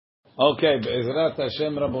Okay, Be'ezrat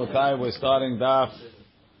Hashem Rabotai, we're starting Daf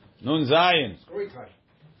Nun Zayin.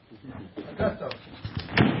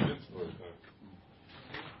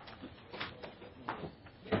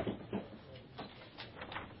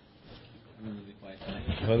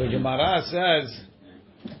 So the Gemara says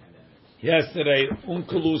yesterday,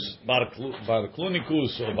 Unculus Bar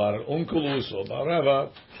Clunicus or Bar Unculus or Bar Reva,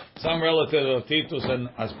 some relative of Titus and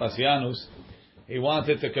Aspasianus, he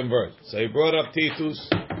wanted to convert. So he brought up Titus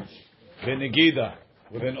Benegida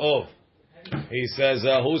with an oath. He says,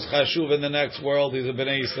 who's Chashuv in the next world? He's a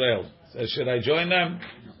Bnei Israel. Says, should I join them?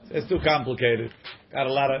 It's too complicated. Got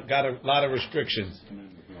a lot of restrictions.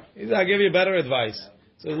 He says, I'll give you better advice.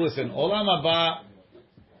 He says, listen, Olam Haba,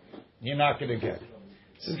 you're not going to get.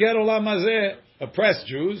 He says, get Olam Hazeh, oppress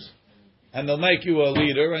Jews, and they'll make you a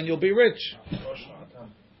leader, and you'll be rich.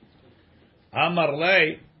 Amar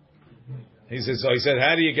Lei, he says,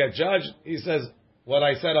 how do you get judged? He says, what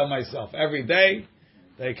I said on myself. Every day,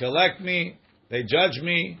 they collect me, they judge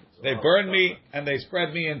me, they burn me, and they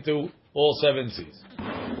spread me into all seven seas.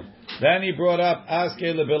 Then he brought up Aske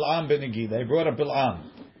Bil'am Benegida. He brought up Bil'am.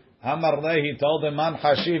 Amar Le, he told him, Man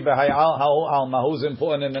Hashiv B'Hayal Alma, who's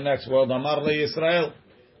important in the next world? Amar Le Yisrael.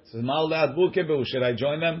 He says, Mal Le'adbu Kebu, should I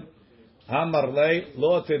join them? Amar Le,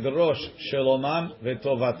 Lo Tidrosh Shelomam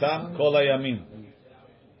V'Tovatam Kol HaYamim.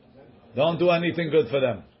 Don't do anything good for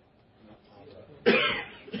them.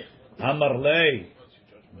 Amar Le,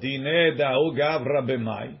 Dine Da'u Gavra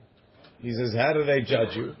B'Mai. He says, how do they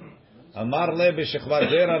judge you? Amar Le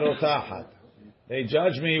B'Shechvat Zera Rotahat. They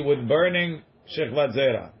judge me with burning Shechvat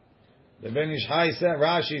Zera. The Ben Ish Hai said,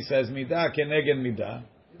 Rashi says, Midah keneged midah.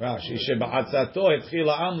 Rashi, Sheba'atzato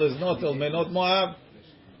etchila am liznot el menot Moab.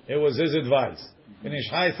 It was his advice. Ben Ish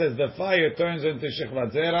Hai says, the fire turns into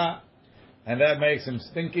Shechvat Zera, and that makes him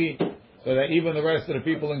stinky, so that even the rest of the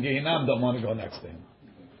people in Gehinam don't want to go next to him.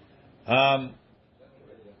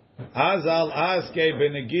 Azal Aske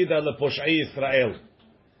Benegida lePosh'ei Yisrael.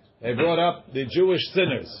 They brought up the Jewish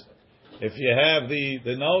sinners. If you have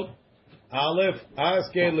the note, Aleph,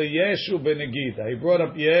 Aske leYeshu Benegida. He brought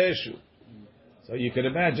up Yeshu. So you can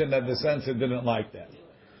imagine that the censor didn't like that.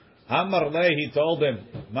 Amar Le, he told him,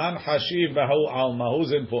 Man Hashiv Bahu Alma,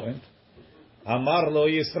 who's important? Amar Lo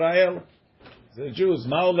Yisrael. The Jews,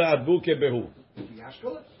 Maule Adbuke Behu.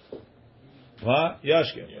 What?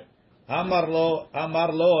 Yashke. Amar lo,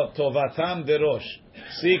 Tovatam Derosh.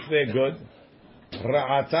 Seek their good.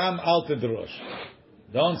 Ra'atam Al Tidrosh.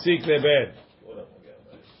 Don't seek their bad.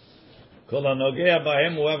 Kol hanogea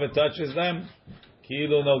bahem, whoever touches them,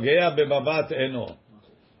 Kilu nogea bebabat eno.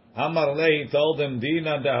 Amar Le, he told him,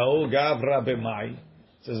 Dina dahu gavra b'mai.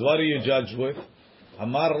 Says, what are you judged with?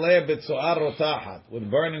 Amar Le b'tzo'ar rotahat, with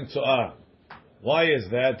burning tzo'ar. Why is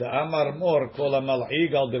that? Amar mor kol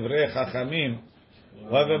hamal'ig al divrei chachamim.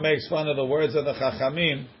 Whoever makes fun of the words of the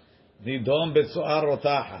chachamim, nidom b'tzo'ar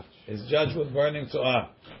rotahat, is judged with burning tzo'ar.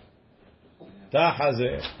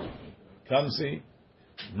 Tahazeh. Come see.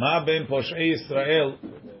 Ma ben posh'ei Yisrael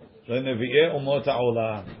lenevi'ei umot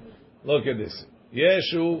ha'olam. Look at this.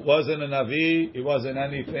 Yeshu wasn't a Navi, he wasn't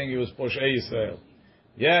anything, he was posh'ei Yisrael.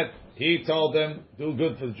 Yet, he told them, do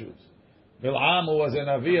good for the Jews. Bil'am, who was a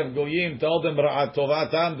Navi of Goyim, told them,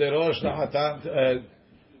 Tovatam derosh la'atam,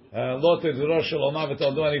 lo tidrosh shalomah,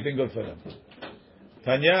 don't do anything good for them.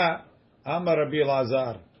 Tanya, Amar Rabbi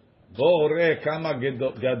Elazar, bo re kama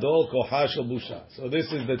gadol koha shel busha. So this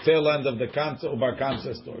is the tail end of the Kamsa or Bar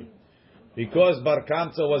Kamsa story. Because Bar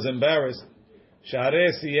Kamsa was embarrassed, Sha'arei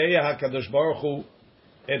siyeya HaKadosh Baruch Hu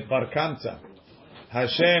et Bar Kamsa.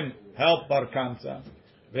 Hashem helped Bar Kamsa.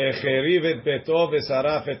 Ve'cheriv et beto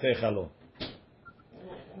ve'saraf et echalo.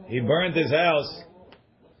 He burned his house.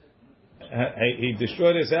 He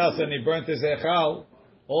destroyed his house and he burnt his echal,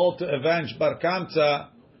 all to avenge Bar Kamsa,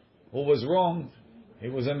 who was wronged. He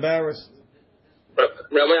was embarrassed. Rabbi,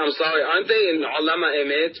 I'm sorry. Aren't they in Olama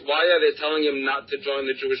Emet? Why are they telling him not to join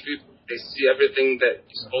the Jewish people? They see everything that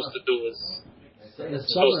he's supposed to do is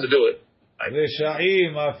supposed to do it.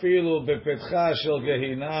 Resha'im afilu bepetcha shel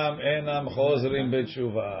gehinam enam chozrim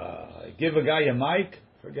b'tshuva. Give a guy a mic,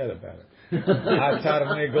 forget about it.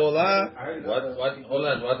 Atarnegola. What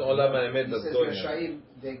Olam Emet is doing? Resha'im,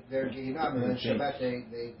 they're gehinam, and then Shabbat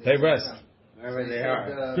they rest. Wherever they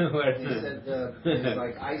are. They said there's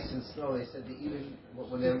like ice and snow. They said that even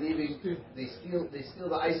when they're leaving, they steal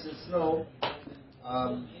the ice and snow.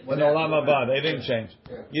 In Olam Haba, they didn't change.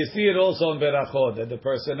 Yeah. You see it also in Berachot, that the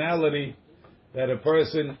personality that a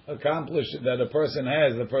person accomplished, that a person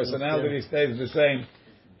has, the personality stays the same,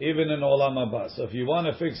 even in Olam Haba. So if you want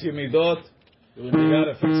to fix your midot, you got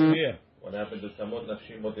to fix it here. What happened to Tamot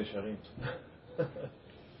Nafshim Mot Yesharim?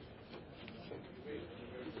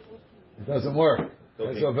 It doesn't work.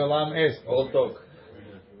 That's what Balaam asked. All talk.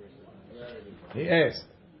 He asked.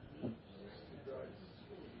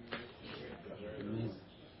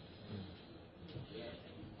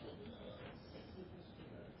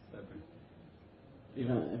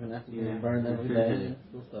 Even after you burn every day, it's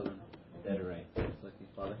still stubborn. Dead right. It's like his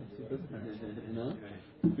father had two business, you know?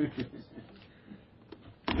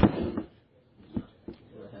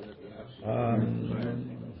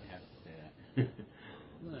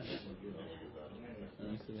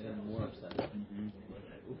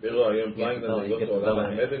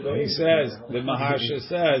 He says, the Maharsha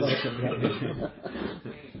says,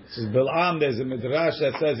 this is Bil'am, there's a midrash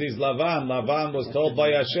that says he's Lavan. Lavan was told by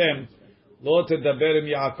Hashem, Lo tedaber im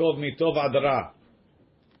Yaakov mitov ad ra.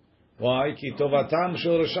 Why? Ki tovatam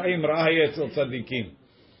shel rasha'im ra hi etzel tzadikim.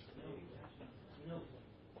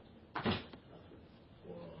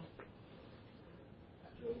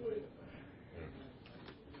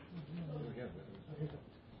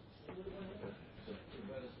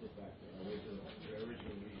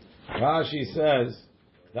 Rashi says,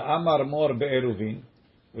 the Amar Mor be'eruvin.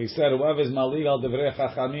 We said, whoever is malig al devrei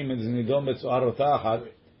chachamim is nidom betzuarot achat.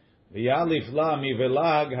 V'yalif la mi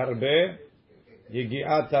velag harbe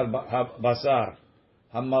yigiat basar.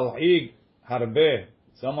 Hamal'ig harbe,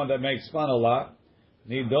 someone that makes fun a lot.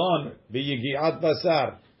 Nidon b'yigiat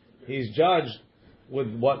basar. He's judged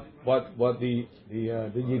with what the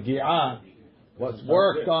yigiat. What's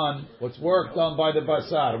worked on by the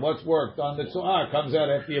basar. What's worked on the tzu'ah comes out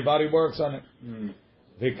after your body works on it.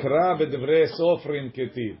 V'kra b'devrei sofrim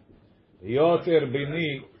ketiv. Yoter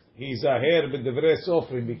bini hizaher b'devrei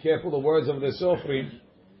sofrim. Be careful the words of the sofrim.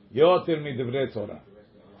 Yoter mi'devrei Torah.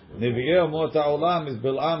 Nevi'eh umot ha'olam is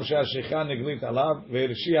Bil'am she'ashicha neglit alav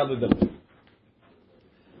ve'irshia l'daber.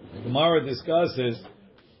 The Gemara discusses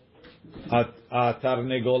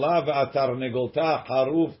atarnegola ve'atarnegolta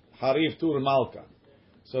Harif Tur Malka.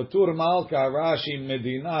 So Tur Malka, Rashi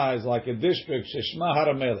Medina, is like a district, Sheshma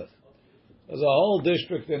Haramelech. There's a whole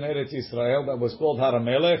district in Eretz Israel that was called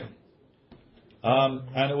Haramelech,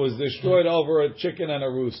 and it was destroyed over a chicken and a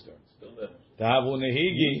rooster. Tahavu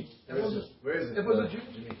Nehigi. Where is it?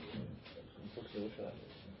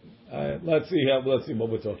 Let's see what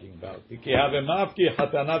we're talking about.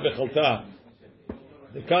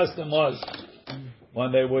 The custom was,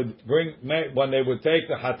 when they would take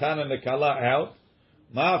the hatan and the kala out,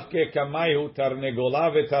 mafke kamayhu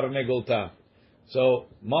tarnegola vetarnegolta. So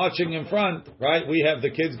marching in front, right? We have the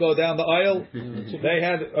kids go down the aisle. They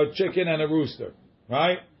had a chicken and a rooster,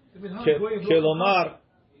 right? Kilomar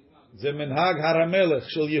zeminhag haramelech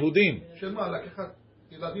shel Yehudim.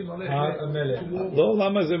 Lo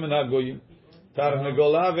lama zeminhag goyim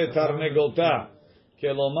tarnegola vetarnegolta.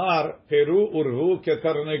 Kilomar peru urvu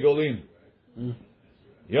ketarnegolim.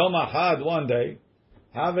 Yom Ahad, one day,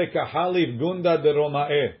 Havekahaliv Gunda de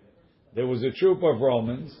Romae. There was a troop of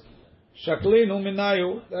Romans. Shaklinu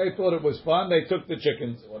minayu. They thought it was fun. They took the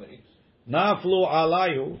chickens. Naflu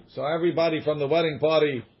alayu. So everybody from the wedding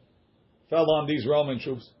party fell on these Roman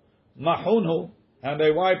troops. Mahunhu. And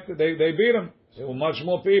they beat them. There were much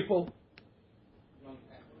more people.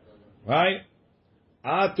 Right?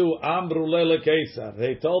 Atu amru lele Caesar.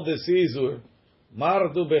 They told the Caesar,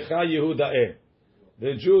 Mardu becha Yehudae.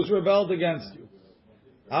 The Jews rebelled against you.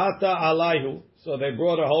 Ata alayhu. So they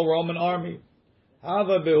brought a whole Roman army.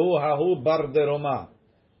 Hava behu hahu bar de Roma.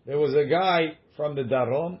 There was a guy from the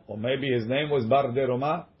Darom, or maybe his name was Bar de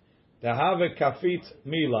Roma. Tehave kafit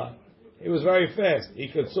mila. He was very fast. He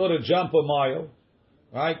could sort of jump a mile,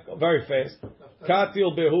 right? Very fast.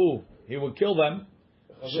 Katil behu. He would kill them.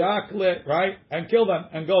 Shakle, right? And kill them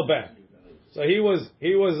and go back. So he was.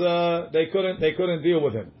 They couldn't deal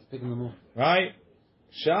with him. Right?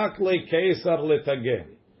 Shakle Caesar letageh.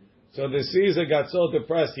 So the Caesar got so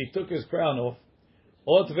depressed, he took his crown off.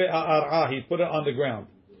 Otve a'ar'ah, he put it on the ground.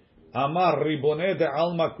 Amar riboneh de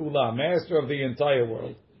alma kula, master of the entire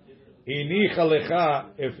world. Inicha lecha,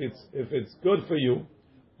 if it's good for you,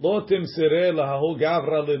 lo timsireh lahahu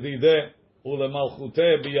gavra ledideh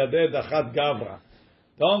ulemalchuteh biyadeh dachat gavra.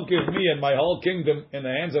 Don't give me and my whole kingdom in the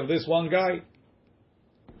hands of this one guy.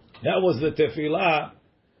 That was the tefillah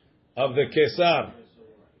of the Kesar.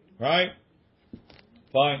 Right?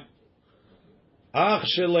 Fine. Ach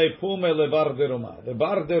shelei pume lebar de Roma. The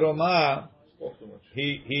Bar de Roma,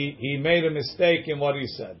 he made a mistake in what he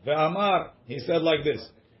said. Ve'amar, he said like this.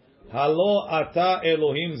 Halo ata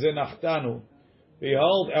Elohim zenachtanu.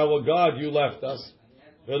 Behold, our God, you left us.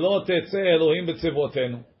 Ve'lo tetze Elohim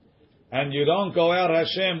b'tzivotenu. And you don't go out,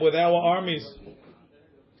 Hashem, with our armies.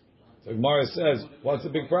 So Gemara says, what's the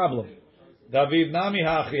big problem? David nami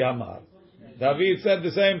ha'achi hamar. David said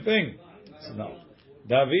the same thing. So no.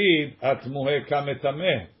 David atmuhe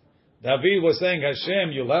kametameh. David was saying,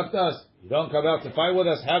 Hashem, you left us. You don't come out to fight with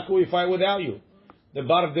us. How can we fight without you? The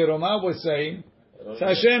Bar de Roma was saying,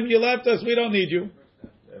 Hashem, you left us. We don't need you.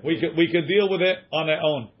 We could deal with it on our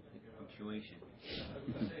own.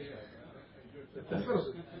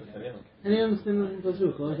 And you understand the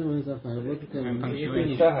pasuk?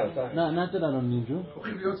 Not that I don't need you.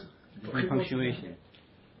 Punctuation.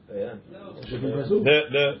 The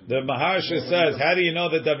Maharsha says, how do you know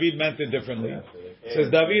that David meant it differently? It says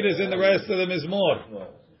David is in the rest of the Mizmor,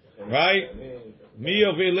 right? Mi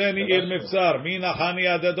yovileni il mifsar, mi nachani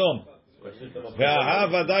adadom,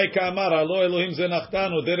 ve'ahav adai ka'amar, alo Elohim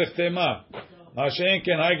zenachtanu derech tema. Mashen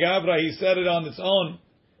ken hai gavra, he said it on its own.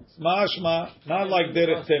 Smashma, not like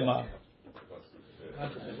derech tema.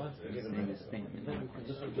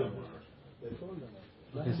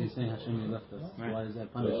 Because he's saying Hashem, you left us. Why is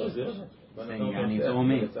that punishment? Saying Yani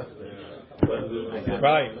Omi.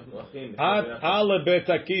 Right. At ale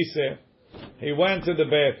betakise, he went to the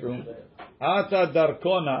bathroom. Ata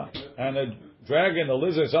darkona, and a dragon, a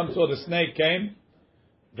lizard, some sort of snake came.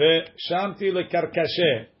 Ve shamti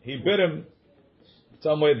lekarkashe, he bit him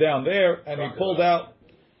somewhere down there, and he pulled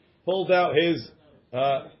out his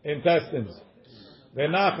intestines.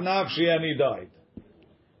 Venach nafshi, and he died.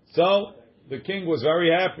 So the king was very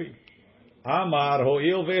happy. Amar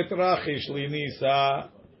ho'il ve'trachish li nisa.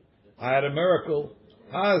 I had a miracle.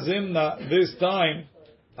 Hazimna, this time,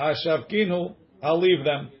 Shavkinu, I'll leave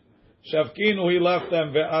them. Shavkinu, he left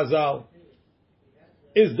them, ve'azal.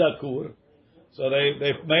 Izdakur. So they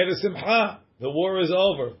made a simcha. The war is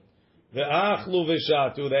over. Ve'achlu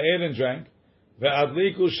ve'shatu, they ate and drank.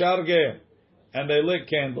 Ve'adliku sharge, and they lit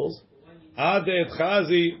candles. Ade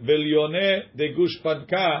etchazi bilyone de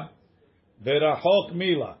gushpanka, ve'rachok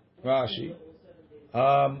mila. Rashi.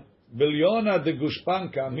 Bilyona de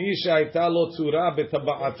gushpanka, misha aita lo tzura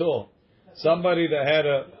betaba'ato. Somebody that had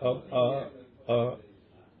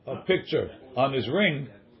a picture on his ring.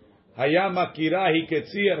 Hayama kira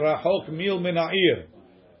hiketzi rachok mil mina'ir.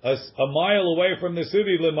 A mile away from the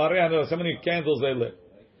city, lemare, so many candles they lit.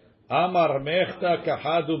 Amar mechta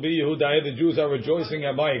kahadu bi Yehuda, the Jews are rejoicing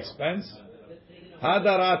at my expense.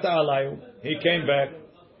 Hadarata alayu, he came back.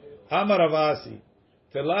 Amar Avasi,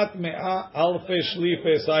 telat me'a alfe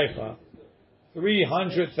shlife saifa,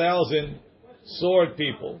 300,000 sword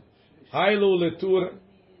people. Hailu letur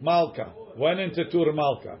malka, went into Tur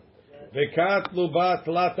Malka. Vekatlu ba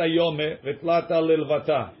tlata yome v'tlata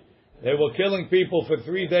lilvata. They were killing people for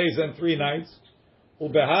 3 days and 3 nights.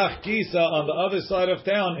 Ubehach kisa, on the other side of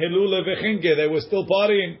town, hilule v'chinge, they were still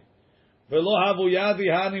partying. V'lo havu yadi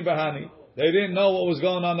hani bahani. They didn't know what was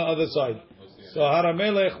going on the other side. So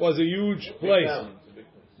Haramelech was a huge place.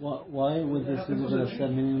 Why would this citizen have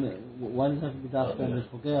said, why does it have to be dafka and the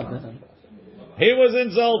He was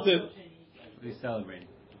insulted. We celebrate.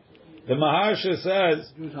 The Maharsha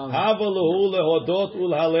says, Havaluhu lehodot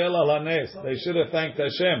ul halel alanes. They should have thanked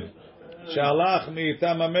Hashem. Shalach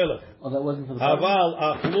mi'itam hamelech. Oh, that wasn't for the Haval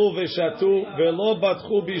achlu v'shatu velo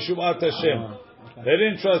batchu b'yishuat Hashem. They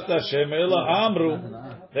didn't trust Hashem. Ela amru.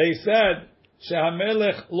 They said,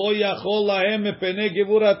 Shehamelech lo yachol lahem mepene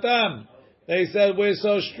gevuratam. They said, we're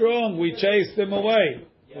so strong, we chased them away.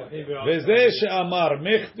 V'zeh she'amar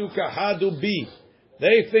mechtu kahadu bi.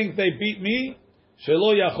 They think they beat me.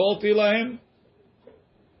 Shelo yacholti lahem.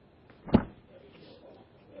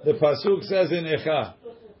 The pasuk says in Echa,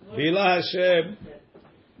 Vila Hashem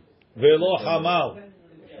velo hamal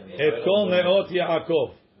et kol neot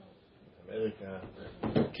Yaakov.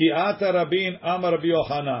 Ki ata rabin amar Rabbi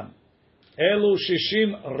Yochanan. Elu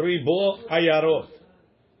shishim ribo ayarot.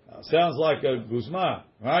 Sounds like a guzma,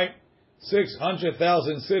 right?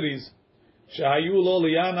 600,000 cities. Shahayu lo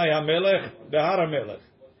liyanai hamelech behar hamelech.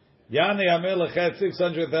 Yanei HaMelech had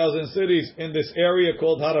 600,000 cities in this area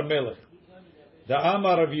called Har HaMelech. The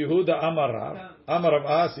Amar of Yehuda Amar Rav, Amar of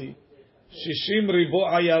Asi, Shishim Ribo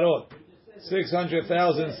Ayarot,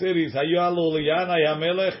 600,000 cities, Hayu Alu Yanei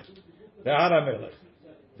HaMelech, the Har HaMelech.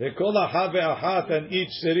 The Kol Ahav Ve'achat, and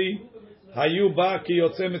each city, Hayu Ba Ki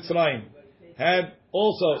Yotze Mitzrayim, had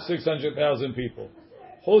also 600,000 people.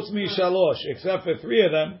 Chutz Mi Shalosh, except for 3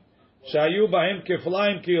 of them, Shayu Bahem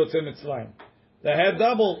Keflaim Ki Yotze Mitzrayim. They had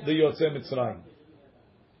double the Yotze Mitzrayim.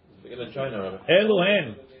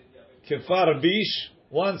 Eluhen, Kefar Bish,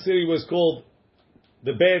 one city was called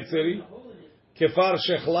the bad city. Kefar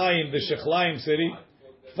Shechlaim, the Shechlaim city.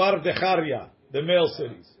 Kefar Decharia, the male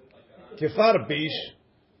cities. Kefar Bish,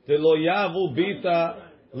 the Loyavu Bita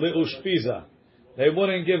Leushpiza. They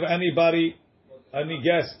wouldn't give anybody, any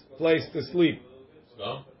guest, place to sleep.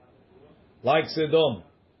 Like Sodom.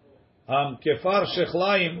 Kefar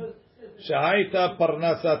Shechlaim, Shahaita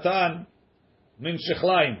parnasatan min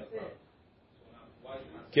shechlaim.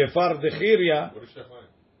 Kefar dechiria.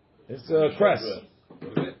 It's a cress.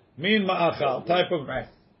 Min ma'achal, type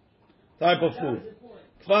of food.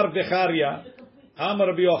 Kfar decharia. Amar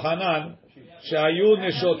Rabbi Yochanan. Shayu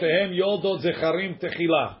neshotehem yoldot zecharim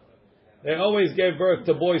techila. They always gave birth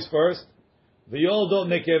to boys first. V'yoldot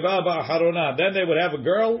nekeva ba'acharona. Then they would have a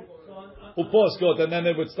girl, uposkot, and then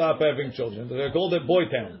they would stop having children. They called it boy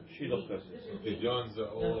town.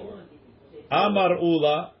 Amar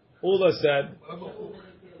Ula. Ula said,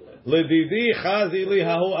 Lididi chazi li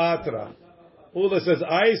hahu atra. Ula says,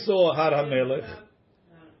 I saw Har HaMelech.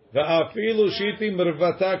 Va'afilu shiti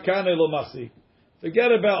mirvata kane lo machzik.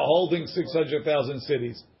 Forget about holding 600,000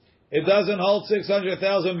 cities. It doesn't hold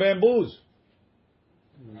 600,000 bamboos.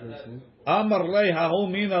 Amar lei hahu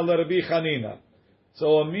mina l'Rabbi Chanina.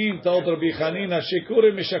 So Amin told Rabbi Chanina,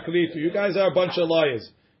 Shikuri mishaklitu. You guys are a bunch of liars.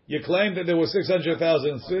 You claim that there were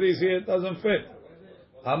 600,000 cities here. It doesn't fit.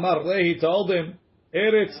 Amar lei, he told him,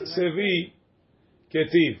 Eretz Sevi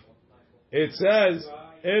Ketiv. It says,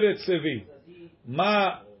 Eretz Sevi.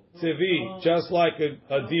 Ma Sevi, just like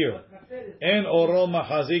a deer. En oroma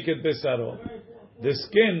haziket besaro. The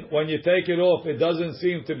skin, when you take it off, it doesn't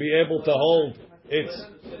seem to be able to hold its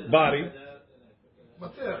body.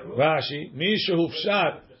 Rashi, mishu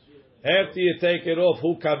hufshat. After you take it off,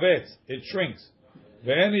 hu kavetz, it shrinks.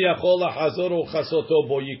 Ve'en yachol hazoru chasoto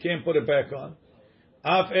bo. You can't put it back on.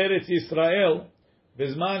 Af Eretz Yisrael,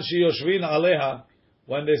 bizman sheyoshvin aleha.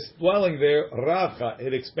 When they're dwelling there, racha,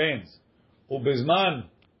 it expands. Ubizman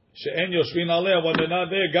she'en yoshvin aleha. When they're not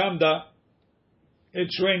there, gamda, it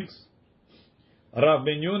shrinks. Rav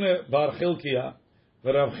Minyune bar Chilkiya,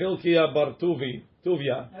 Rav Chilkiya bar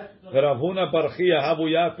Tuvia, Rav Huna bar Chia havu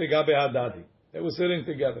yafe gabe hadadi. They were sitting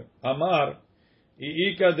together. Amar,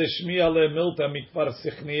 Iika deshmi ale milta mikfar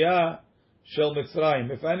sichniya shel Mitzrayim.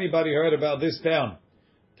 If anybody heard about this town,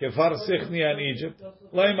 Kefar Sichniya in Egypt,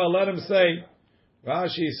 Lema, let him say.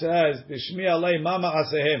 Rashi says, deshmi ale mama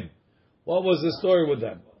asehem. What was the story with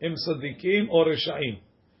them? Im sadikim or reshaim?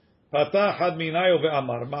 Patah had minayo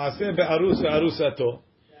ve'amar ma'aseh be'arus ve'arusato.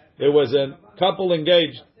 There was a couple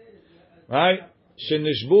engaged, right?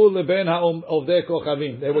 Shenishbu leben ha'ovdei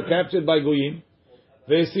kochavim. They were captured by goyim.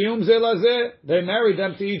 Ve'siyum ze lazeh. They married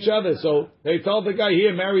them to each other. So they told the guy,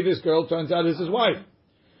 here, marry this girl. Turns out it's his wife.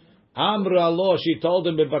 Amra lo, she told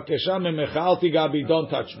him, bevakesha memecha al tigabi, don't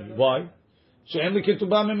touch me. Why? She'en li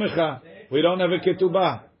ketubah memecha. We don't have a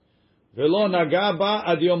ketubah. Velo naga ba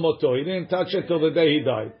ad yom moto. He didn't touch it till the day he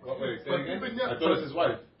died. Wait, say again? I thought it was his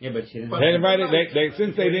wife. Yeah, but she didn't. They didn't write it.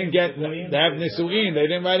 Since they didn't get, they have nisuin. They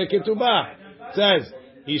didn't write a ketubah. It says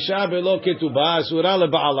isha belo ketubah asura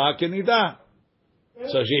lebaala kenida.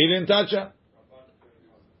 So he didn't touch her.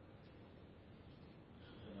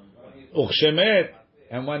 Uchshemet,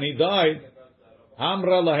 and when he died,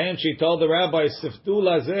 Amra lahem, she told the rabbi, Siftu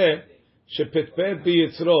lazeh shepetpet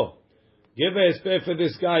biyitzro. Give a spare for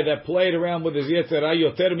this guy that played around with his Yetzirah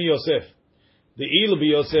yoter mi Yosef. The il bi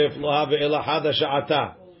Yosef lo have ela hada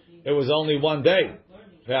sha'ata. It was only one day.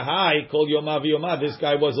 V'hai kol yoma v'yoma. This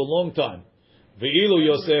guy was a long time. V'ilu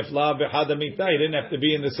Yosef la v'hada mita. He didn't have to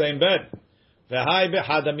be in the same bed. V'hai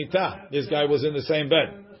v'hada mita. This guy was in the same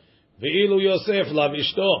bed. V'ilu Yosef la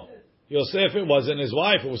v'ishto. Yosef, it wasn't his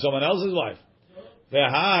wife. It was someone else's wife.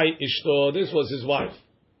 V'hai ishto. This was his wife.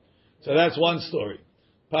 So that's one story.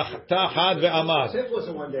 Pachad ve'amar. Yosef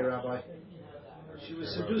wasn't one day, Rabbi. She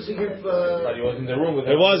was seducing him for... But he was in the room with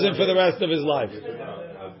her. It wasn't for the rest of his life.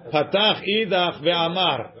 Patach idach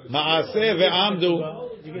ve'amar. Ma'aseh ve'amdu.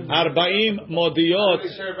 Arba'im modiyot. How did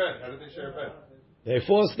they share a bed? How did they share a bed? They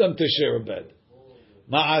forced them to share a bed.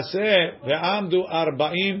 Ma'aseh ve'amdu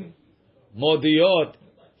arba'im modiyot.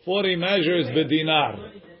 40 measures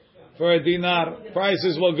b'dinar. For a dinar.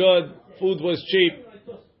 Prices were good. Food was cheap.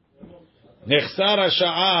 Nechsar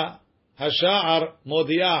hasha'ar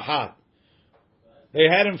modiyah hat. They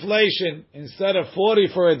had inflation. Instead of 40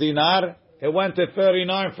 for a dinar, it went to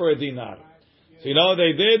 39 for a dinar. So you know what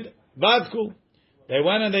they did? Badku. They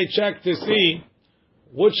went and they checked to see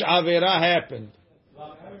which avera happened.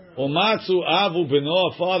 Umatsu avu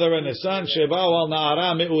beno, a father and a son, sheba'u al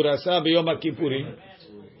na'ara me'urasa b'yom kippurim.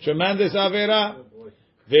 Tremendous avera.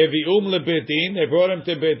 Ve'vi'um lebetin. They brought him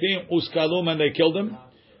to betin. Uskalum, and they killed him.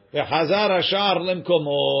 Ve'chazar hashar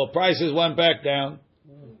limkomo. Prices went back down.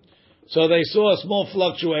 So they saw a small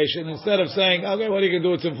fluctuation. Instead of saying, okay, what are you going to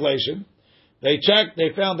do? It's inflation. They checked. They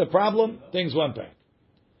found the problem. Things went back.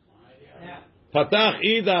 Patach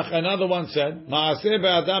idach, another one said, Ma'aseh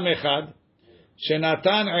be'adam echad,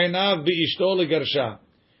 shenatan einav bi'ishto legersha.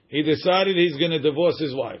 He decided he's going to divorce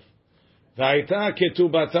his wife. V'aita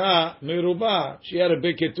ketubata meruba. She had a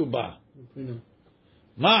big ketubah.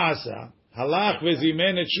 Ma'asa halach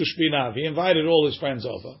v'zimen et shushpinav. He invited all his friends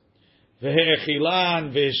over.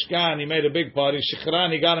 V'he'echilan v'hishkan. He made a big party.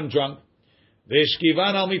 Shichran. He got him drunk.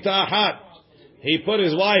 V'hishkivan al mita'achat. He put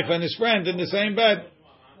his wife and his friend in the same bed.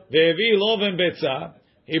 Ve'evi loven betza.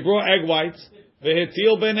 He brought egg whites.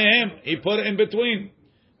 Ve'hetil benehem. He put it in between.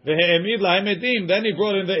 Ve'he'emid lahem edim. Then he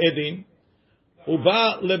brought in the edim.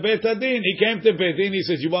 Uba lebet adin. He came to Beit Din. He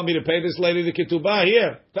says, "You want me to pay this lady the ketubah?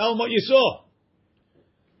 Here, tell him what you saw."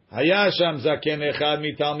 Hayasham zaken echad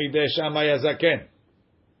mitalmidei Shammai zaken.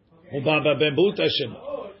 Uba ben Buta Shem.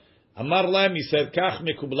 Amar lahem. He said, "Kach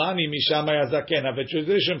mekublani mi Shammai zaken." Have a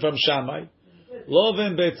tradition from Shammai.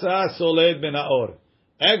 Loven betza soled ben haor.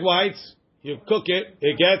 Egg whites, you cook it,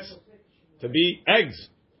 it gets to be eggs.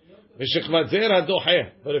 V'shechvat zera doheh.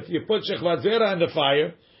 But if you put shechvat zera in the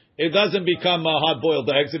fire, it doesn't become hard-boiled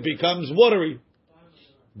eggs. It becomes watery.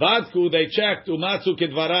 Badku, they checked. Umatzu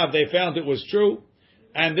kedvarav, they found it was true.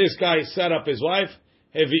 And this guy set up his wife.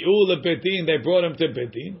 Hevi'u lebetin, they brought him to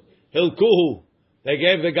Betin. Hilkuhu, they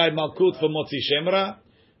gave the guy malkut for motzi shemra.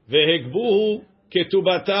 Vehigbuhu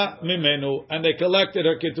ketubata mimenu, and they collected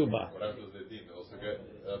her ketubah. What happens to the team? They also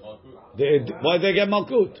get malkut? Why they get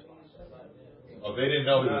malkut? Oh, they didn't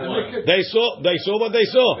know it was one. They saw what they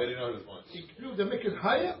saw. They didn't know it was one. They make it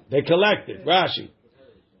higher. They collected. Rashi.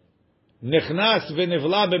 Nichnas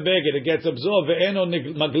v'nivla bebeged. It gets absorbed. Ve'eno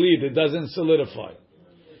maglid. It doesn't solidify.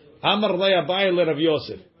 Amar le'abai le'Rav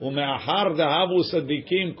Yosef. Ume'achar dahavu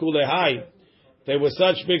sadikim kulehai. They were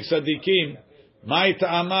such big sadikim. Mai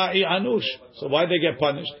ta'ama anush. So why they get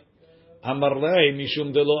punished? Amar le'ay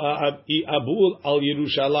mishum delo abul al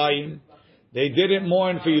Yerushalayim. They didn't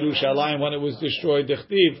mourn for Yerushalayim when it was destroyed.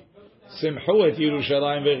 Dechtiv. Simchu et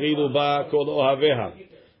Yerushalayim ve'chilu ba kol ohaveha.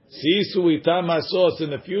 Sisu itam asos. In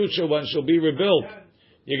the future, when she'll be rebuilt,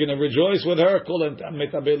 you're going to rejoice with her. Kol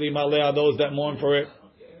metabelim aleh, those that mourn for it.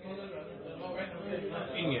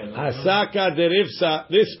 Hasaka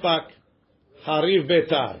derivsa lispak hariv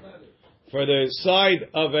betar. For the side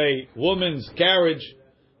of a woman's carriage,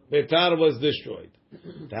 betar was destroyed.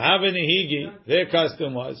 To have an ihigi, their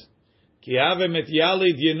custom was ki have mit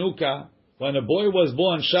yalid yenuka. When a boy was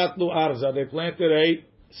born, shatlu arza, they planted a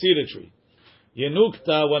cedar tree.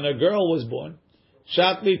 Yenukta, when a girl was born,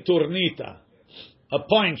 shatli turnita, a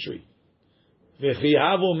pine tree.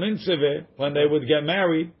 V'chihavu minseve, when they would get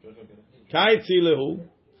married, kaitzi lehu,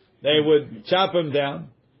 they would chop him down.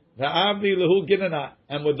 V'avdi lehu ginana,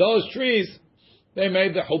 and with those trees, they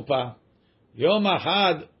made the chuppah. Yom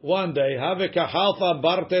ahad, one day, haveka halfa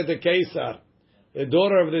barte de Caesar, the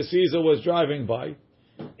daughter of the Caesar was driving by.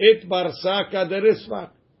 It barsaka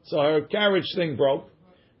derisvak. So her carriage thing broke.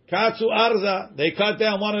 Katsu arza. They cut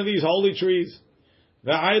down one of these holy trees.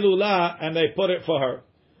 Ve'ailula, and they put it for her.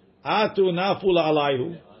 Atu nafula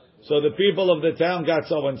alayhu. So the people of the town got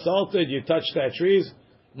so insulted. You touched their trees.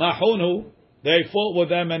 Mahunu. They fought with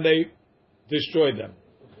them and they destroyed them.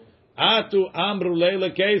 Atu amru leila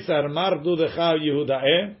Caesar mardu decha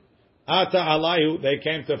Yehudae. Ata alayhu. They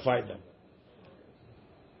came to fight them.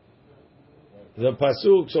 The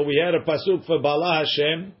pasuk, so we had a pasuk for Bala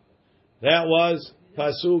Hashem. That was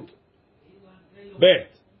pasuk Bet.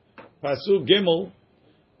 Pasuk Gimel.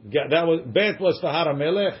 That was Bet was for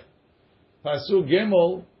Haramelech. Pasuk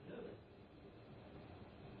Gimel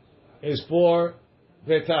is for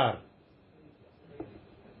Betar.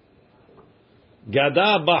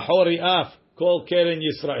 Gada Bahori Af called Keren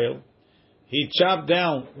Yisrael. He chopped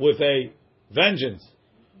down with a vengeance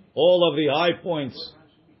all of the high points,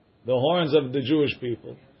 the horns of the Jewish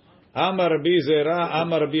people. Amar Rabbi Zera,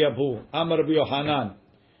 Amar Rabbi Abu, Amar Rabbi Yohanan.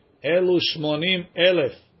 Elu shmonim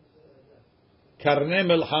elef. Karne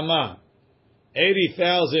milchama.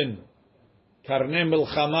 80,000 karne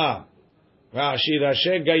milchama.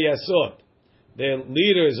 Rashirashe gayasot. The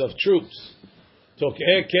leaders of troops.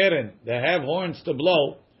 Tok'e keren. They have horns to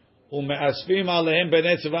blow. Ume'asfim alehem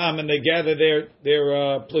benetzvam. And they gather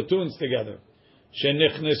their platoons together.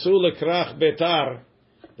 Shenichnesu lekrach betar.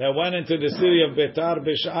 That went into the city of Betar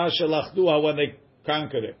b'sha'ah shelachduha when they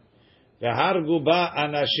conquered it. V'hargu ba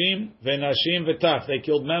anashim v'nashim v'taf. They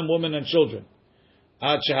killed men, women, and children.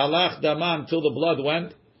 Ad shehalach damam till the blood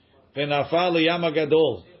went. V'nafal liyam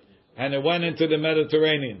hagadol, and it went into the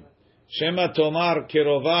Mediterranean. Shema tomar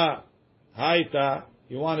kirova haita.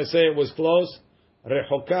 You want to say it was close?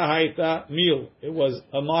 Rechoka haita mil. It was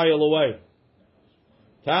a mile away.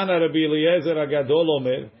 Tana Rabbi Eliezer hagadol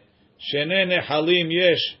omer. Shene nehalim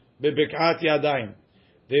yesh bebek'at yadayim.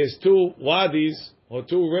 There's two wadis or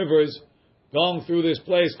two rivers going through this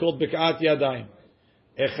place called Bek'at Yadayim.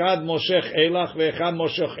 Echad moshech elach ve'echad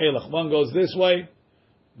moshech elach. One goes this way,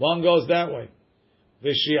 one goes that way.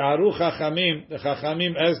 V'shi'aru chachamim, the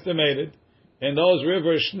chachamim estimated, in those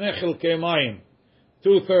rivers, shnechel kemayim,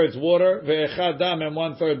 2/3 water, ve'echad dam, and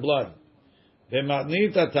 1/3 blood.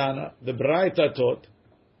 Ve'matnita tana, the Braita taught,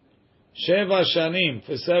 Sheva shanim,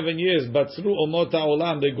 for 7 years, batzru umot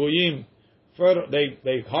ha'olam, the goyim,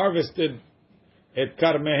 they harvested et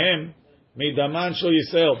karmehem, midaman shel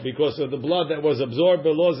Yisrael, because of the blood that was absorbed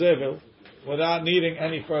below zevel, without needing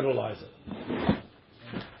any fertilizer.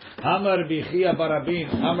 Amar bichia barabin,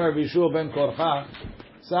 Amar bishua ben korcha,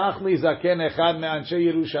 sachli zaken echad me'anshe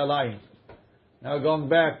Yerushalayim. Now going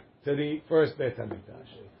back to the first Beit HaMikdash.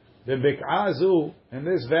 The Bik'azu, in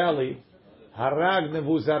this valley, Harag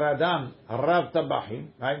Nebuzaradan, Harav Tabachim,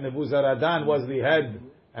 right? Nebuzaradan was the head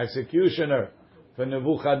executioner for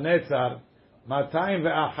Nebuchadnezzar. Matayim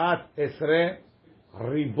ve'achat esre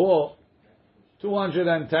ribo,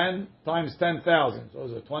 210 times 10,000. So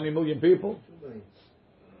is it 20 million people?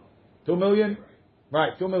 2 million?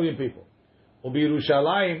 Right, 2 million people. Ubi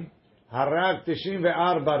Yerushalayim, Harag Tishim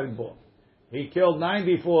ve'arba ribo. He killed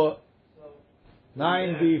 94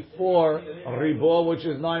 ribo, which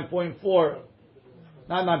is 9.4,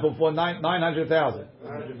 not 9.4, 900,000.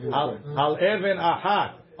 Al even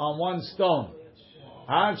ahat, on one stone.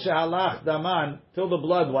 Ad shehalach daman, till the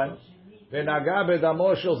blood went. V'naga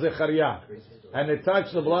bedamo shel Zechariah, and it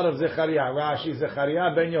touched the blood of Zechariah. Rashi,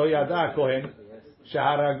 Zechariah ben Yehoyada Kohen,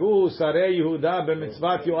 sheharagu sarei Yehuda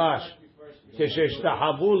b'mitzvat Yoash,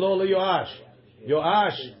 kesheshtahavu lo leYoash.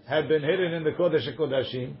 Yoash had been hidden in the Kodesh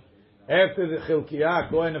HaKodashim. After the Chilkiah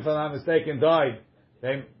Kohen, if I'm not mistaken, died,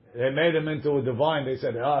 they made him into a divine. They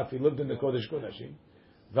said, if he lived in the Kodesh Kodashim.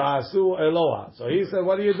 Va'asu Eloha. So he said,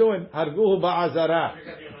 what are you doing? Harguhu ba'azara.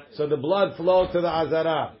 So the blood flowed to the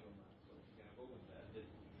Azara.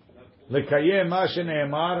 L'kayeh ma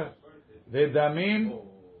shene'emar, v'damim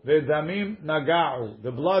naga'u.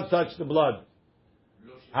 The blood touched the blood.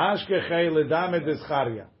 Ashkechei l'damed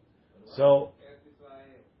Zechariah. So,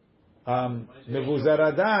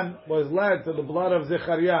 Nebuzaradan was led to the blood of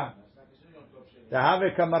Zechariah.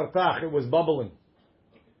 Tehave kamartach, it was bubbling.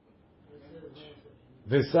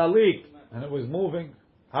 V'salik, and it was moving.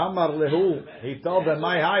 Amar lehu, he told them,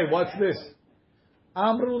 my hi, what's this?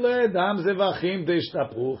 Amru le dam zevachim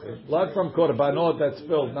deishtapuch, blood from korbanot that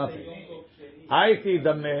spilled, nothing. Aiti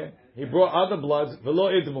dameh, he brought other bloods, v'lo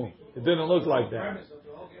idmu, it didn't look like that.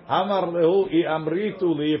 Amar lehu, I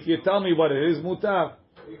amritu li, if you tell me what it is, mutav.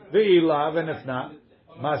 Ve'ilav, and if not,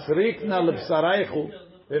 masrikna l'bsaraychu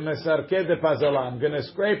v'mesarkeh de pazalah. I'm going to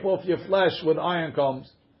scrape off your flesh with iron combs.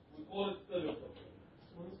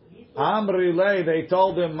 Amri lei, they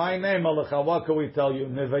told him, my name, Alecha, what can we tell you?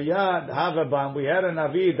 Nevayad Havabam, we had a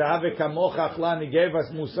Navi, Dahave Kamoch Achlan, he gave us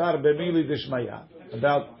Musar Bemili Dishmaya,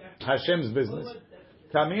 about Hashem's business.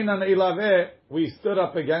 Kaminan Ilave, we stood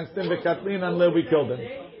up against him, V'katlinan le, we killed him.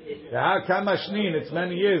 It's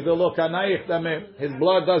many years, his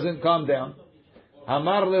blood doesn't calm down.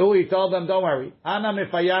 Amar lehu, he told them, don't worry. Ana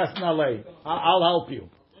mefayasna lei, I'll help you.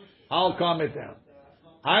 I'll calm it down.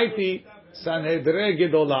 Aiti Sanhedre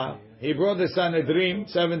Gedolah, he brought the Sanhedrin,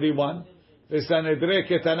 71, the Sanhedre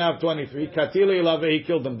Ketanav, 23, Katili Ilave, he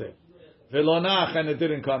killed them there. Velonach, and it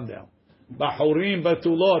didn't calm down. Bahurim,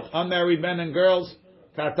 Batulot, unmarried men and girls,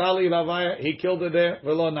 Katali Ilavaya, he killed it there,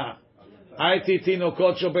 Velonach. Aiti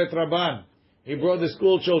Tinokot Shobet Rabban, he brought the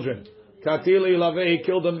school children. Katili Ilave, he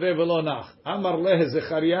killed them there, Velonach. Amar leh,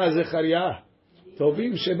 Zechariah,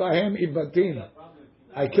 Tovim Shebahem Ibatim,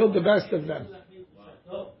 I killed the best of them.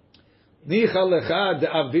 Nicha lecha de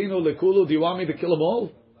avinu lekulu. Do you want me to kill them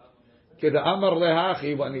all? Keda amar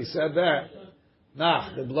lehachi. When he said that,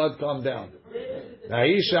 the blood calmed down.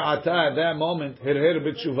 Naisha ata, at that moment, hirhir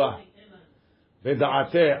b'tshuva.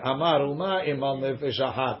 V'da'ate amar uma imal nefesh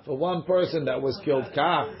ahat. For one person that was killed,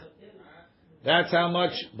 kach. That's how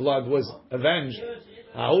much blood was avenged.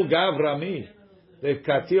 Ahu gavrami. The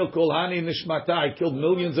katil kolhani nishmata. I killed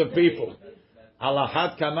millions of people.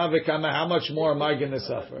 Alahat kama v'kama. How much more am I going to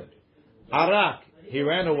suffer? Arak, he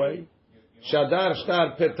ran away. Shadar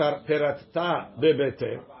shtar peratta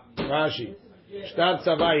bebete. Rashi. Shtar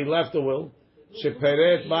tzava, he left the will.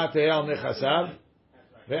 Sheperet matei al nechasav.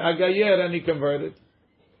 Ve'agayer, and he converted.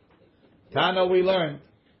 Tana, we learned.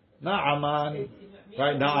 Naaman.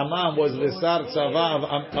 Right, Naaman was the sar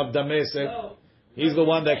tzava of Damascus. He's the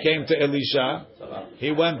one that came to Elisha.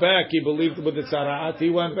 He went back, he believed with the tzaraat. He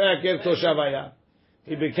went back, ger toshavaya.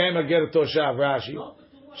 He became a ger toshav, Rashi.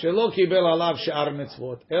 Shelo kibel alav she'ar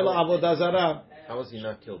mitzvot. Ela avodah zarah. How was he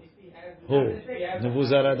not killed? Who?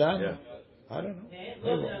 Nebuzaradan? Yeah. I don't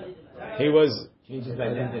know. He was.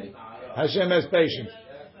 Hashem has patience.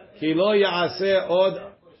 Ki lo ya'aseh od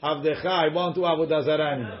avdecha. I won't do avodah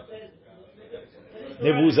zarah anymore.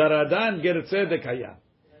 Nebuzaradan ger tzedek haya.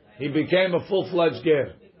 He became a full-fledged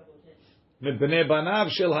ger. Mibnei banav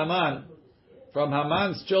shel Haman, from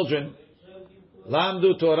Haman's children,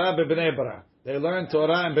 lamdu Torah bebnei Brak. They learned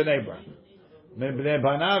Torah in Bnei Brak. Mibnei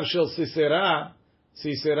banav shel Sisera,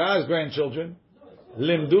 Sisera's grandchildren,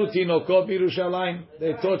 limdu tinokot Yerushalayim.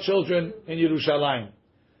 They taught children in Yerushalayim.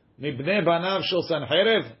 Mibnei banav shel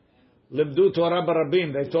Sancherev, limdu Torah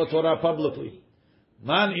barabim. They taught Torah publicly.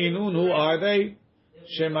 Man inun, who are they?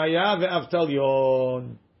 Shemaya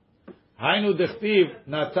ve'Avtalyon. Hainu dechtiv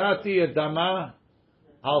natati et dama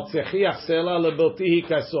al tzechiach sela lebeltihi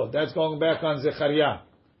kasod. That's going back on Zechariah.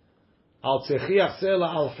 Al tzechiach sela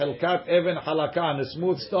al chelkat even halaka, on a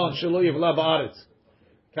smooth stone shelo yivla ba'aretz.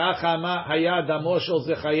 Kach haya damo shel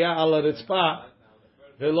Zechariah al ritzpa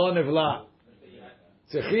velo nivla.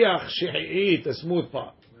 Tzechiach shehi'it, a smooth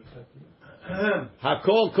part.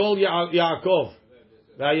 Hakol kol Yaakov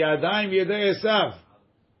v'yadayim yedei Esav.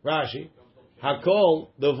 Rashi, Hakol,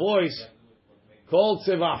 the voice, Kol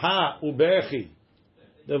Tzevaha Ubechi,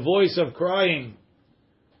 the voice of crying,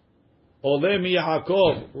 Ole mi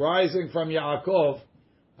Yaakov, rising from Yaakov,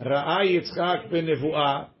 Ra'a Yitzchak ben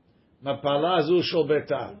Nevuah, Mapala zu shel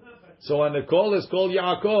Betah. So when the call is called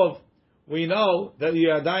Yaakov, we know that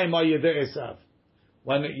Yadayim are Yedei Esav.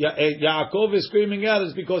 When Yaakov is screaming out,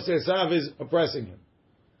 it's because Esav is oppressing him.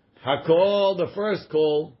 Hakol, the first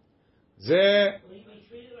call, Zeh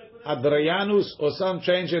Adrianus, or some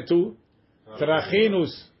change it to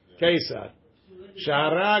Trachinus Caesar.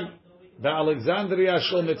 Shaharag the Alexandria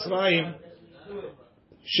Shel Mitzrayim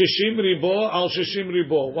Shishim Ribo al Shishim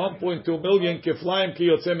Ribo, 1.2 million Kiflaim Ki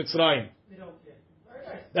Yotze Mitzrayim.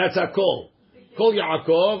 That's a call. Call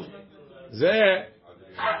Yaakov Ze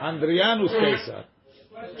Andrianus Caesar.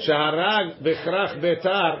 Shaharag Bechrach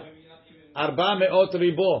Betar 400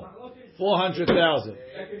 Ribo, 400,000.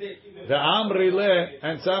 The Amrile,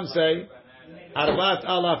 and some say, Arbat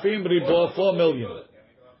Alafim Ribo, 4 million.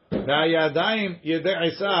 The Ayadayim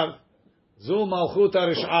Yedei Esav, Zu Malchut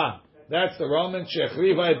HaRish'ah. That's the Romans,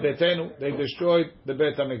 Shechriva et Betenu, they destroyed the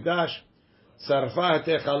Beit HaMikdash. Sarfa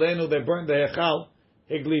et Echalenu, they burned the Hechal.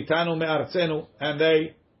 Higlitanu me'artzenu, and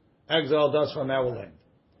they exiled us from our land.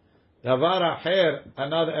 Davar Acher,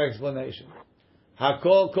 another explanation.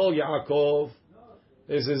 Hakol Kol Yaakov,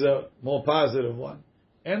 this is a more positive one.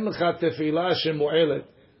 En lecha tefillah shemu'elet.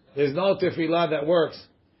 There's no tefillah that works.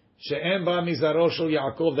 She'en ba mizaro shel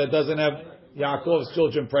Yaakov, that doesn't have Yaakov's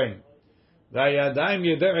children praying. V'yadayim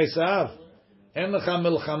yedei Esav. En lecha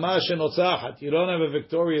milchama shenotzachat. You don't have a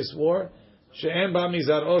victorious war. She'en ba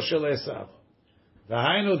mizaro shel Esav.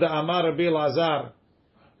 V'hainu da'amar Rabbi Elazar.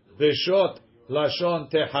 V'shot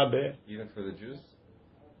lashon techabe. Even for the Jews?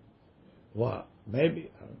 What?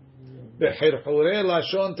 Maybe. B'chirchure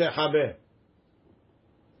lashon techabe.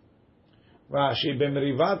 Rashi,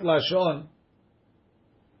 b'merivat lashon,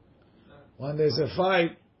 when there's a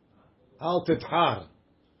fight, al tithar,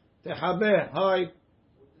 techabe, hi.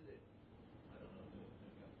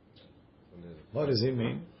 What does he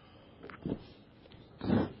mean?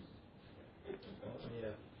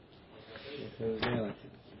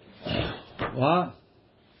 What?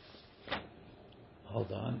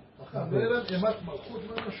 Hold on.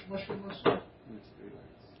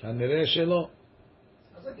 כנראה שלא.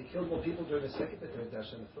 Sounds like they killed more people during the second Beit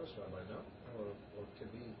Dash than the first rabbi, no? Or it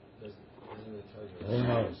could be, doesn't really tell you. Who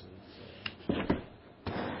knows?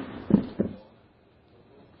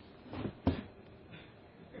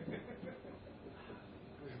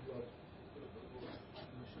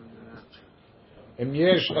 אם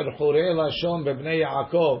יש חרחורי לשון בבני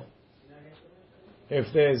יעקב,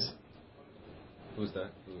 if there's Who's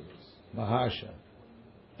that? Mahasha.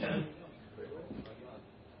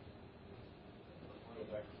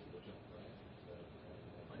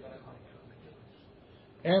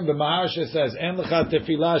 And the Mahasha says, En lecha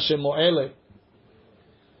tefillah shemu'elet,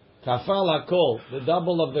 kafal hakol, the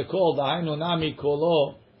double of the call, the hainu nami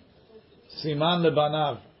kolo, siman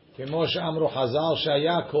lebanav, kemo she'amru Chazal,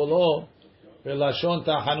 shaya kolo, velashon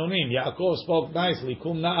tahanunim. Yaakov spoke nicely,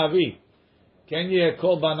 kum na'avi, ken yeh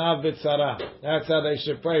kol banav b'tzara. That's how they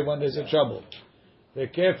should pray when there's a trouble.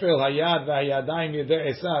 V'kefel hayad v'hayadayim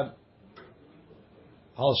yedei Esav,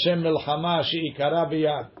 al shem milchama she'ikara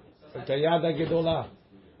biyad, v'kayad ha'gedolah.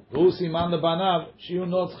 והוא סימן לבניו שיהיו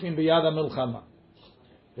נוצחים ביד המלחמה.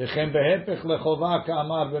 וכן בהפך לחובה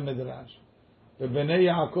כאמר במדרש. ובני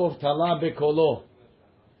יעקב תלה בקולו.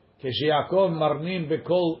 כשיעקב מרנין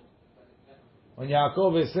בקול, when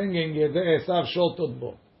Yaakov is singing, ידי עשיו שולטות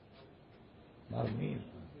בו. מרנין.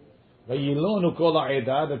 וילונו כל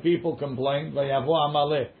העדה, the people complained, ויבוא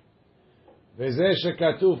עמלק. וזה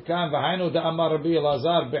שכתוב כאן, והיינו דאמר רבי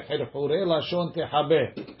אלעזר, בחרחורי לשון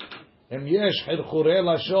תחבה. אם יש חרחורי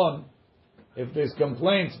לשון, if there's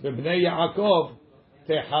complaints בבני יעקב,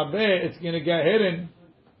 תחבה, it's going to get hidden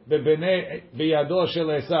בידו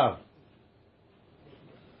של עשיו.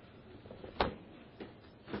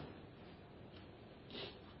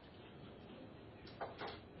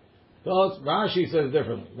 Rashi says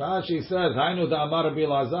differently. Rashi says, "Hainu da amar Rabbi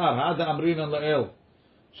Elazar, hada amrinan leel,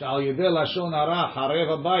 shal yedei lashon hara harev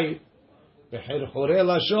habayit, v'chirchorei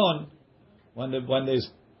lashon, when there's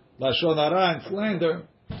lashon hara and slander,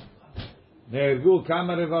 ne'ergu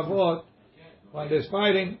kama revavot, when there's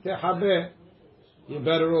fighting, tehabeh, you're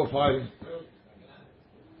better off fighting.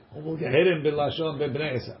 We'll get hidden b'lashon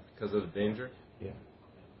b'bnei Esav. Because of the danger? Yeah.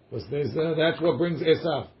 Because that's what brings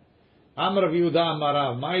Esav. Amar Rav Yehuda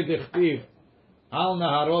Amarav, Mai Dichtiv, Al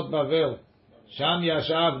Naharot Bavel, Sham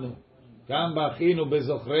Yashavnu, Gam Bachinu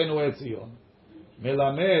Bezochrenu Etzion.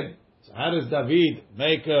 Melamed, how does David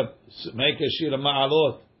make a Shir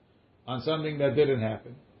Ma'alot on something that didn't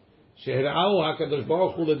happen? Shehra'u HaKadosh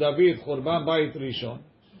Baruch Hu LeDavid, Chorban Bayit Rishon,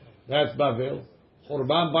 that's Bavel.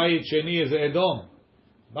 Chorban Bayit Sheni is Edom.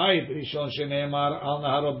 Bayit Rishon Sheneemar, Al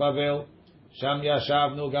Naharot Bavel, Sham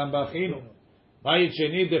Yashavnu, Gam Bachinu. Bayit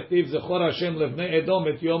Sheni dechtiv zechor Hashem levnei Edom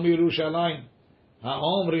et Yom Yerushalayim.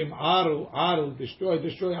 Ha'omrim aru, destroy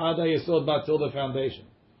Ada Yesod bat till the foundation.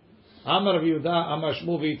 Amar Rav Yehuda, Amar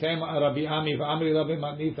Shmu v'yitem Rabbi Ami v'Amri Rabbi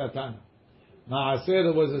Matnit Atana. Ma'aseh,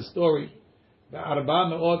 there was a story. Be'arba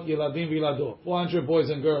me'ot yiladim v'yiladot, 400 boys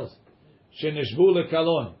and girls. Shenishvu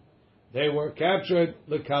lekalon. They were captured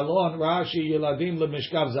lekalon. Rashi yiladim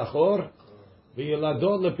lemishkav zachor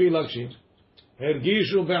v'yiladot lepi lakshim.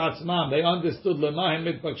 Hergishu be'atzmam. They understood lemahim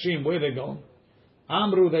mitpakshim, where they going.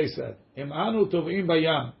 Amru, they said, Im anu tovim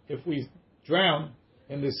bayam. If we drown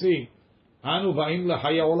in the sea, anu ba'im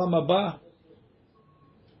lehaya olam haba.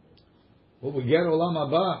 Will we get olam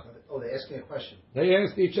haba? Oh, they asked me a question. They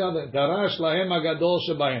asked each other. Darash lahem agadol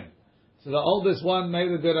shebayim. So the oldest one made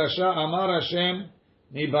a derasha. Amar Hashem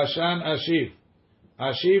mi bashan ashiv.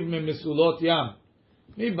 Ashiv mi misulot yam.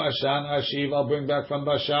 Mi bashan ashiv. I'll bring back from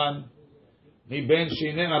Bashan. Mi ben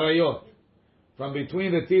shine arayot. From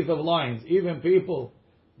between the teeth of lions. Even people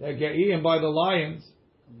that get eaten by the lions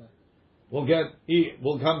will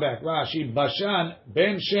come back. Rashi, Bashan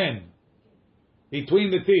ben shen.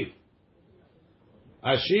 Between the teeth.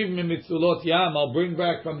 Ashiv mi mitzulot yam. I'll bring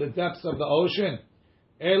back from the depths of the ocean.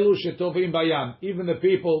 Elu shetovim bayam. Even the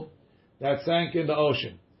people that sank in the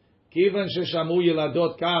ocean. Kivan sheshamu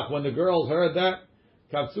yiladot kach. When the girls heard that,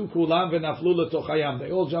 kapsu kulam v'naflu letochayam.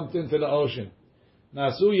 They all jumped into the ocean.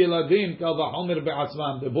 Nasu yiladim kal v'chomer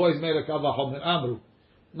be'atzmam. The boys made a kal v'chomer. Amru.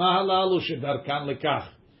 Mahalalu shedarkan lekach.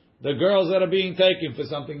 The girls that are being taken for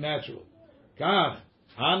something natural. Kach.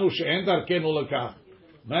 Anu she'en darkenu lekach.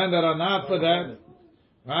 Men that are not for that.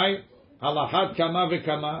 Right? Alachat kama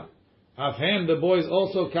v'kama. Of him, the boys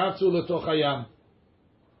also kapsu letochayam.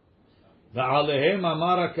 V'alehem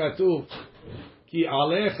amara katuv. Ki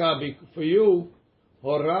alecha, for you,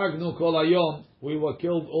 horagnu kol hayom. We were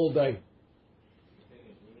killed all day.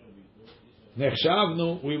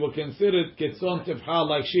 Nechshavnu, we were considered ketzon tifha,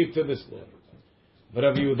 like sheep to the slaughter. But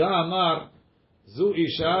Rav Yehuda Amar, zu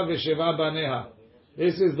isha v'sheva baneha.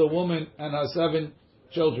 This is the woman and her 7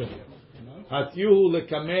 children. Hatyuhu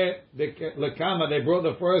lekama, they brought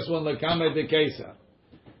the first one, lekama de kesa.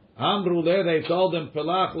 Amru le, they told them,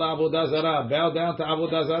 pelach la avodah zarah, bow down to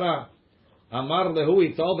avodah zarah. Amar lehu,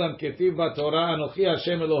 he told them, ketiv b'torah, anochi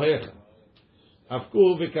Hashem Elohecha.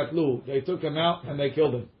 Afkuhu v'katlu, they took him out and they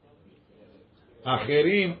killed him.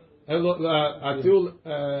 Acherim, atul,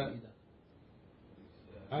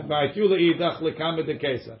 ba'atul idach lekama de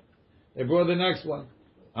kesa. They brought the next one.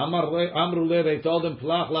 Amru le, they told him,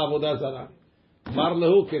 pelach la avodah zarah. Amar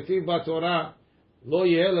lehu, ketiv b'torah, lo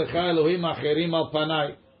yeh lecha Elohim acherim al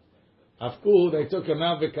panai. Afkuhu, they took him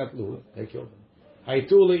out v'katluhu, they killed him.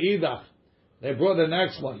 Haytu le'idach, they brought the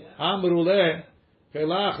next one. Amru le,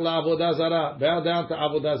 pelach la'avodah zarah, bow down to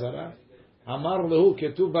avodah zarah. Amar lehu,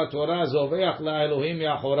 ketuv b'torah, zoveach la'elohim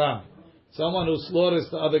yachoram. Someone who slaughters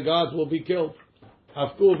to other gods will be killed.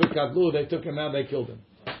 Afkuhu v'katluhu, they took him out, they killed him.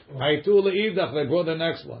 Haytu le'idach, they brought the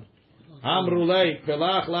next one. Amru le,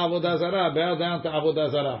 pelach la'avodah zarah, bow down to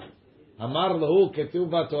avodah zarah. Amar lehu, ketuv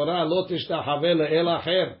b'torah, lo tishtahave le'el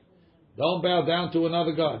acher. Don't bow down to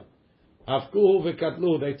another god. Afkuhu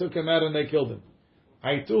v'katlu, they took him out and they killed him.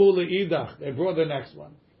 Haytuhu le'idach, they brought the next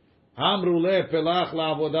one. Amru le pelach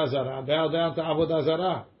la'avodah zarah, bow down to avodah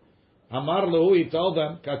zarah. Amar lehu, he told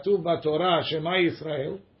them, katuv b'torah, Shema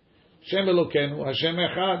Yisrael, Shem Elokenu, Hashem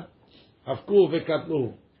Echad. Afkuhu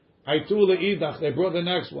v'katlu. Haytuhu le'idach, they brought the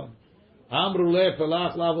next one. Amru le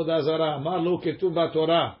pelach la'avodah zarah. Amar lu ketub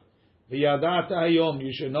b'Torah. V'yadata hayom.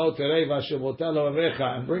 You should know today v'ashevotah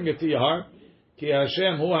le'avecha and bring it to your heart. Ki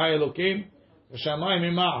Hashem hu ha'elokim v'shamayim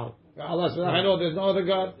ima'al. Allah said, I know there's no other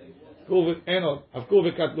God. Kuv enod avku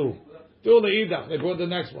v'katlu. Tu le'idach. They brought the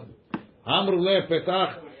next one. Amru le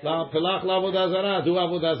pelach la'avodah zarah. Du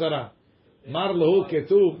avodah zarah. Mar lehu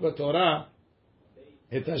ketub b'Torah.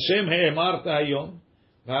 Et Hashem he'emarta hayom.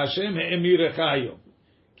 V'Hashem he'emirecha hayom.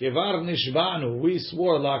 Kevar nishba'nu, we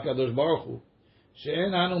swore la'Kadosh Baruch Hu,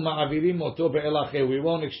 she'en anu ma'avirim oto be'elache, we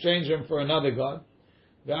won't exchange him for another God.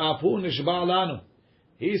 Ve'afu nishba' lanu,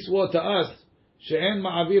 he swore to us, she'en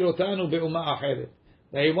ma'avir otanu be'uma acheret,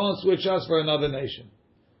 that he won't switch us for another nation.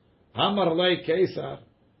 Hamar lei Kesar,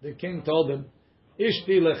 the king told him,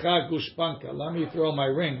 Ishti lecha gushpanka, let me throw my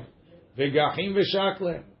ring, ve'gachim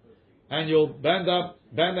ve'shakle, and you'll bend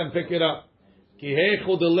and pick it up. At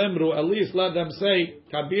least let them say,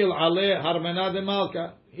 Kabil ale harmena de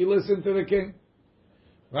malka. He listened to the king.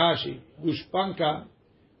 Rashi, Gushpanka,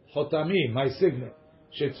 Hotami, my signet.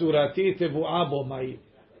 Shetzurati tevu'abo,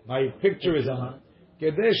 my picture is on.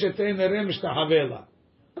 Kedesh etein erem shtachavela.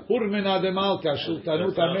 Hurmena de malka,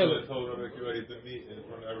 shultanut amel.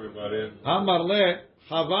 Amar le,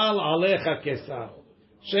 Haval alecha kesar.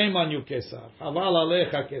 Shame on you, Kesar. Haval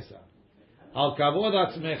alecha kesar. Al kavod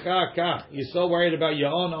atzmecha kach. You're so worried about your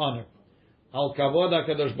own honor. Al kavod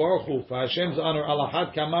HaKadosh Baruch Hu. For Hashem's honor,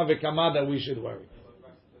 alachat kama v'kama, that we should worry.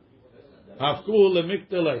 Hafku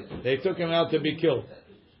lemiktelei. They took him out to be killed.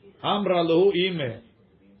 Amra lehu ime.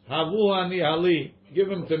 Havu ani ali. Give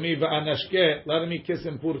him to me v'anashke. Let me kiss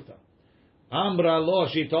him purta. Amra lo.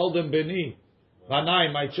 She told him beni.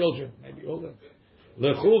 Vanai, my children. Maybe all them.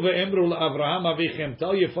 Lechu ve'emru le'Avraham avichem.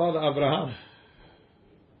 Tell your father Avraham.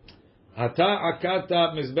 Ata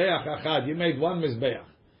akata mizbeach achad. You made one mizbeach.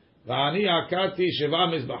 V'ani akati shiva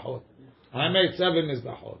mizbachot. I made 7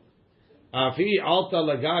 mizbachot. Afi alta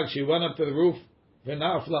lagag. She went up to the roof.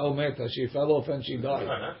 V'nafla umeta. She fell off and she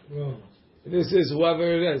died. This is whoever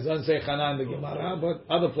it is. Doesn't say Chana in the Gemara, but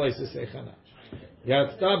other places say Chana.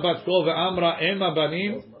 Yatzta bat kol ve'amra ema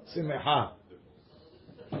banim simecha.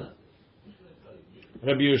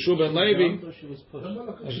 Rabbi Yeshua ben Levi.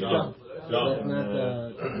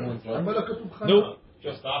 No.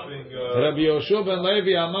 Just stopping. Rabbi Yeshua ben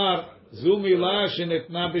Levi Amar Zu milah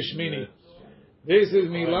shenitna b'shmini. This is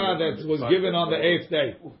milah that was given on the 8th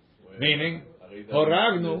day, meaning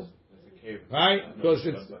horagnu, right? Because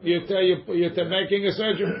you're making a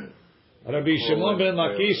surgery. Rabbi Shimon ben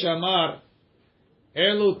Lakish Amar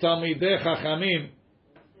Elu talmidei chachamim.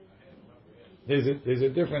 There's a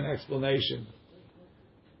different explanation.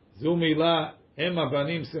 Zu milah ema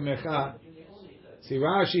banim simecha. See,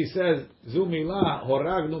 Rashi says, Zu milah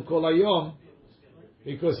horagnu kol hayom,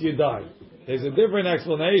 because you died. There's a different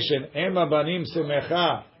explanation. Ema banim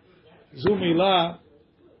simecha. Zu milah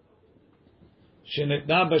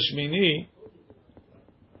shenitna b'shmini.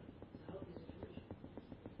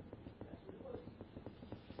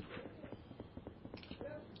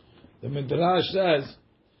 The Midrash says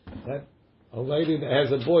that a lady that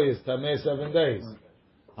has a boy is tameh 7 days.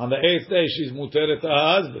 On the 8th day, she's muteret to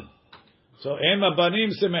her husband. So, Ema banim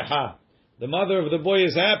semecha. The mother of the boy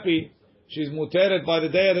is happy. She's muteret by the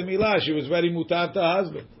day of the milah. She was ready mutar to her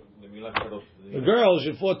husband. The girl,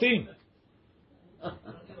 she's 14.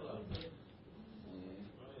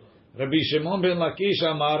 Rabbi Shimon ben Lakish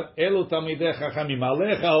Amar, Elu tamidei chachamim.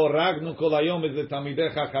 Alecha horagnu kol hayom is the tamidei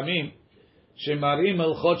chachamim. Shemarim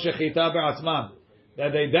elchot shechita be'atzman.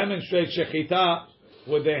 That they demonstrate shechita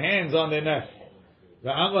with their hands on their neck.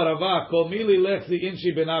 Ve'amar Rava, kol mili lechzi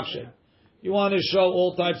inshi benafshe. You want to show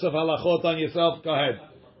all types of halachot on yourself? Go ahead.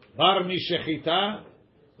 Bar mi shechita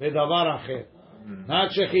ve'davar acher.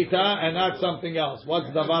 Not shechita and not something else. What's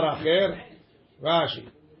davar acher? Rashi.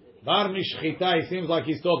 Bar mi shechita, he seems like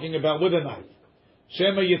he's talking about with a knife.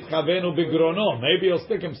 Shema yitchavenu begrono. Maybe he'll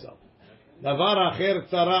stick himself. Davar acher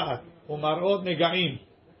tzaraat. Umarot negaim.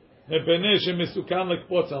 Mepene shemesukan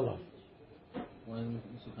lekpotz alav.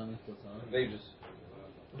 They just.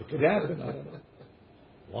 It could happen. I don't know.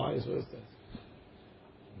 Why is this?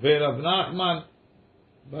 Rav Nachman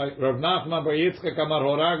bar Yitzchak Amar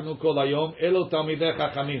horagnu kol hayom elu talmidei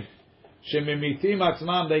chachamim shemimitim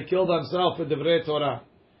atzmam, they killed themselves for divrei Torah.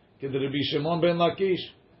 Kid Rabbi Shimon ben Lakish.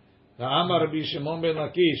 Amar Rabbi Shimon ben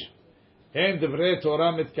Lakish en divrei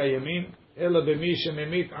Torah mitkayemin ela b'mi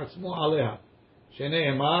shemimit atzmo aleha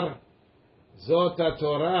shene'emar zot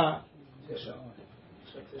haTorah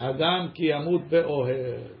Adam ki yamut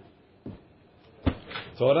be'ohel.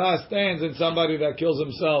 Torah stands in somebody that kills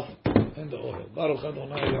himself in the ohel. Baruch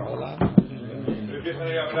Adonai le'olam.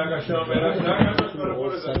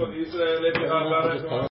 Israel